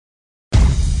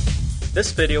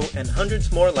This video and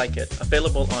hundreds more like it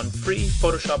available on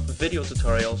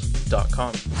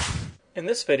freePhotoshopVideoTutorials.com. In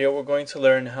this video we're going to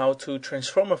learn how to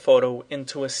transform a photo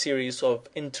into a series of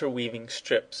interweaving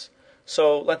strips.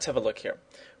 So let's have a look here.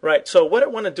 Right, so what I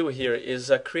want to do here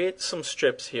is create some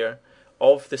strips here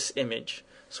of this image.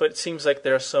 So it seems like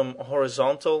there are some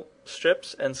horizontal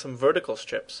strips and some vertical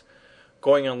strips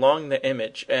going along the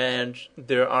image, and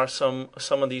there are some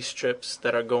of these strips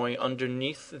that are going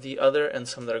underneath the other and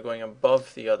some that are going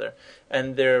above the other,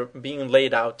 and they're being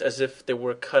laid out as if they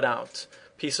were cut out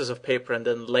pieces of paper and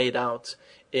then laid out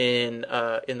in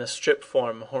a strip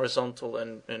form, horizontal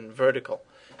and vertical,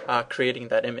 creating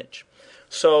that image.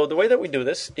 So the way that we do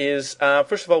this is,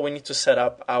 first of all, we need to set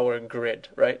up our grid,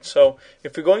 right? So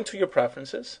if we go into your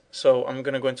preferences, so I'm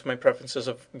going to go into my preferences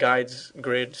of guides,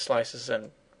 grid, slices,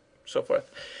 and so forth.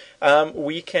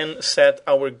 We can set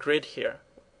our grid here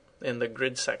in the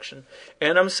grid section,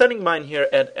 and I'm setting mine here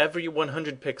at every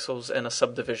 100 pixels and a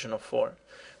subdivision of 4.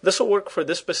 This will work for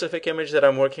this specific image that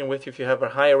I'm working with. If you have a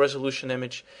higher resolution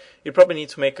image, you probably need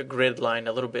to make a grid line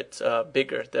a little bit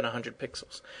bigger than 100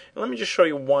 pixels. And let me just show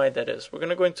you why that is. We're going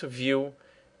to go into View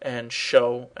and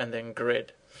Show and then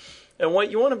Grid. And what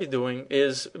you want to be doing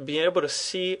is being able to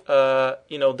see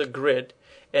the grid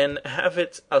and have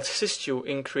it assist you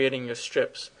in creating your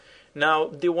strips. Now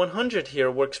the 100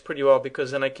 here works pretty well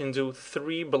because then I can do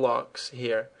 3 blocks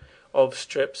here of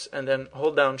strips and then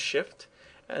hold down Shift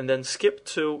and then skip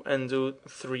 2 and do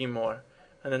 3 more,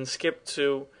 and then skip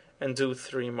 2 and do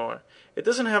 3 more. It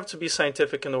doesn't have to be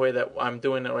scientific in the way that I'm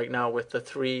doing it right now with the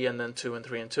 3 and then 2 and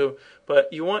 3 and 2,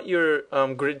 but you want your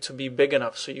grid to be big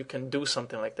enough so you can do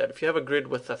something like that. If you have a grid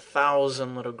with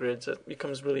 1,000 little grids, it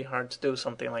becomes really hard to do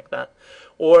something like that.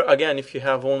 Or again, if you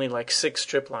have only like 6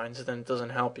 strip lines, then it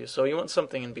doesn't help you. So you want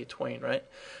something in between, right?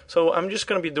 So I'm just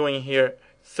going to be doing here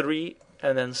 3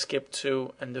 and then skip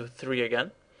 2 and do 3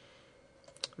 again.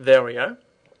 There we are.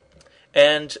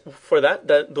 And for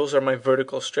those are my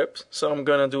vertical strips. So I'm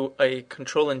going to do a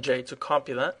Control and J to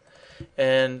copy that,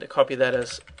 and copy that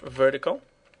as vertical.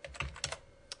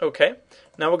 Okay,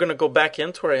 now we're going to go back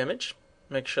into our image,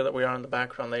 make sure that we are on the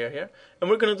background layer here, and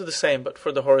we're going to do the same but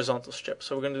for the horizontal strip.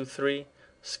 So we're going to do 3,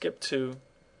 skip 2,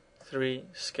 3,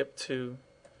 skip 2,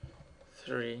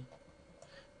 3,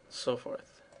 so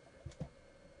forth.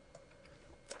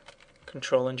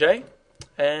 Control and J,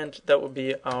 and that would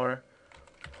be our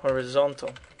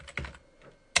horizontal.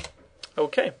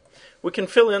 Okay, we can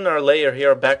fill in our layer here,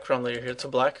 our background layer here, to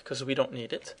black because we don't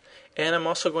need it. And I'm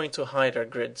also going to hide our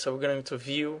grid. So we're going to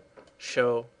View,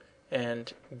 Show,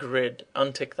 and Grid.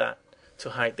 Untick that to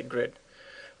hide the grid.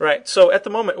 Right, so at the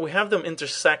moment we have them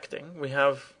intersecting. We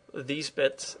have these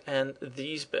bits, and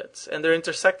they're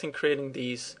intersecting, creating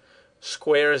these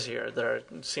squares here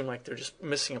that seem like they're just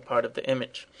missing a part of the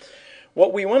image.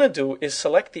 What we want to do is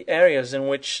select the areas in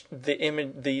which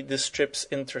the strips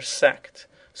intersect.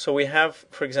 So we have,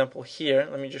 for example, here,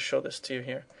 let me just show this to you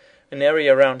here, an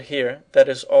area around here that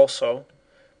is also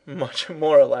much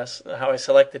more or less how I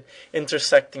selected,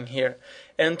 intersecting here.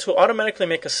 And to automatically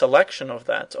make a selection of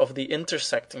that, of the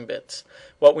intersecting bits,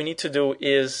 what we need to do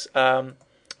is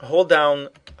hold down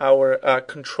our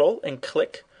Control and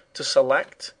click to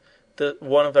select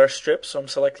one of our strips. So I'm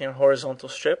selecting a horizontal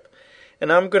strip.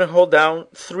 And I'm going to hold down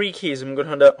 3 keys. I'm going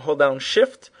to hold down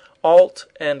Shift, Alt,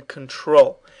 and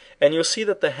Control. And you'll see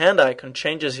that the hand icon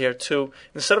changes here to,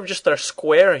 instead of just our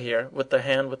square here with the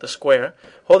hand with the square,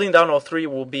 holding down all 3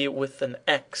 will be with an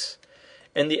X.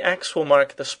 And the X will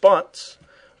mark the spots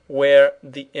where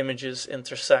the images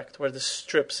intersect, where the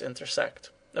strips intersect.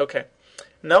 Okay,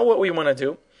 now what we want to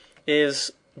do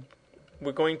is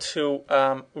we're going to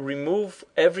remove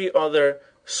every other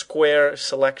square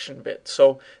selection bit.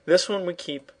 So this one we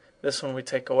keep, this one we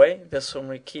take away, this one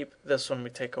we keep, this one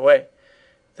we take away,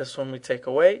 this one we take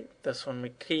away, this one we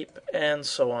keep, and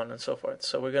so on and so forth.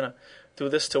 So we're going to do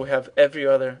this till we have every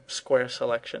other square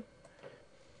selection.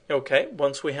 Okay,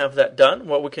 once we have that done,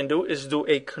 what we can do is do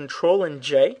a Control and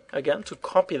J again to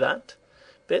copy that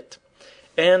bit.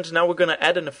 And now we're going to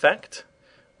add an effect,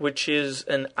 which is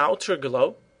an outer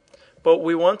glow. But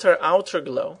we want our outer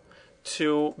glow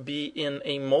to be in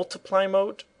a multiply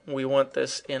mode. We want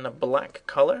this in a black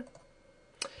color,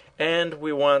 and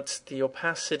we want the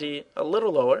opacity a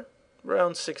little lower,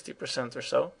 around 60% or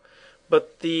so,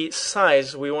 but the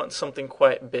size we want something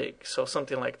quite big, so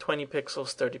something like 20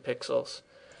 pixels, 30 pixels,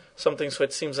 something so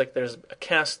it seems like there's a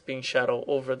cast being shadowed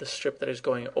over the strip that is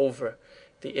going over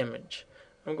the image.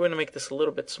 I'm going to make this a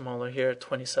little bit smaller here,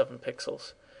 27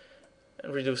 pixels,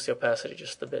 and reduce the opacity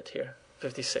just a bit here,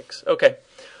 56. Okay,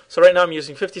 so right now I'm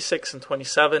using 56 and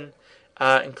 27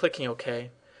 and clicking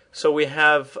OK. So we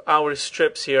have our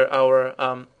strips here, our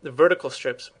the vertical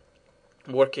strips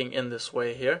working in this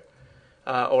way here,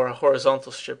 or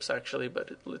horizontal strips actually,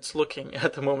 but it's looking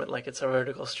at the moment like it's our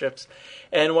vertical strips.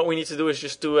 And what we need to do is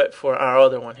just do it for our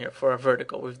other one here, for our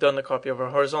vertical. We've done the copy of our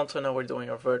horizontal, now we're doing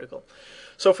our vertical.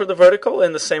 So for the vertical,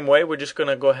 in the same way, we're just going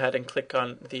to go ahead and click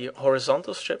on the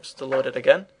horizontal strips to load it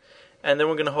again. And then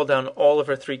we're going to hold down all of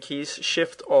our three keys,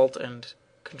 Shift, Alt, and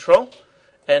Control,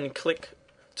 and click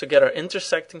to get our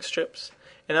intersecting strips.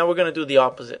 And now we're going to do the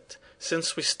opposite.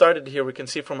 Since we started here, we can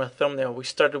see from our thumbnail, we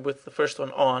started with the first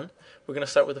one on. We're going to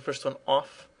start with the first one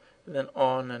off, and then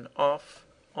on and off,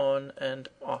 on and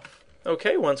off.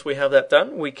 Okay, once we have that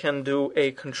done, we can do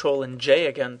a Control and J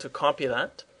again to copy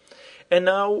that. And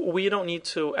now we don't need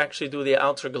to actually do the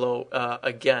outer glow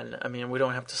again. I mean, we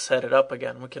don't have to set it up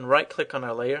again. We can right click on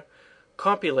our layer,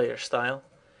 copy layer style,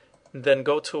 then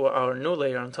go to our new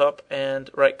layer on top and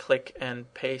right click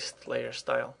and paste layer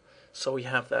style. So we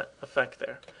have that effect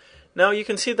there. Now you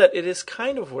can see that it is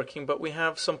kind of working, but we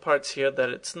have some parts here that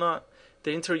it's not,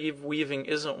 the interweaving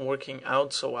isn't working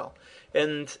out so well.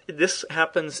 And this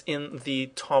happens in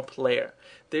the top layer.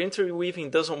 The interweaving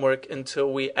doesn't work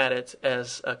until we add it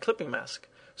as a clipping mask.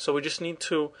 So we just need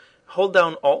to hold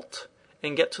down Alt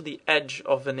and get to the edge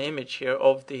of an image here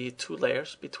of the two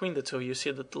layers. Between the two, you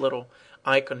see that the little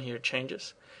icon here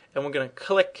changes. And we're going to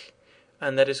click,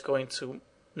 and that is going to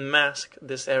mask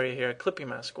this area here. A clipping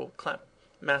mask will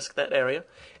mask that area.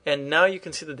 And now you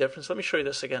can see the difference. Let me show you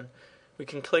this again. We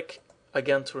can click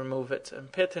again to remove it,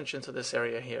 and pay attention to this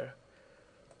area here.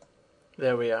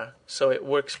 There we are. So it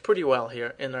works pretty well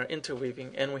here in our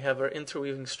interweaving, and we have our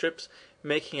interweaving strips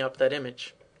making up that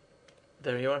image.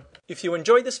 There you are. If you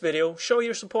enjoyed this video, show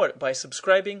your support by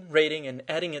subscribing, rating, and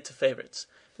adding it to favorites.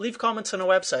 Leave comments on our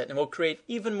website and we'll create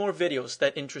even more videos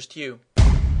that interest you.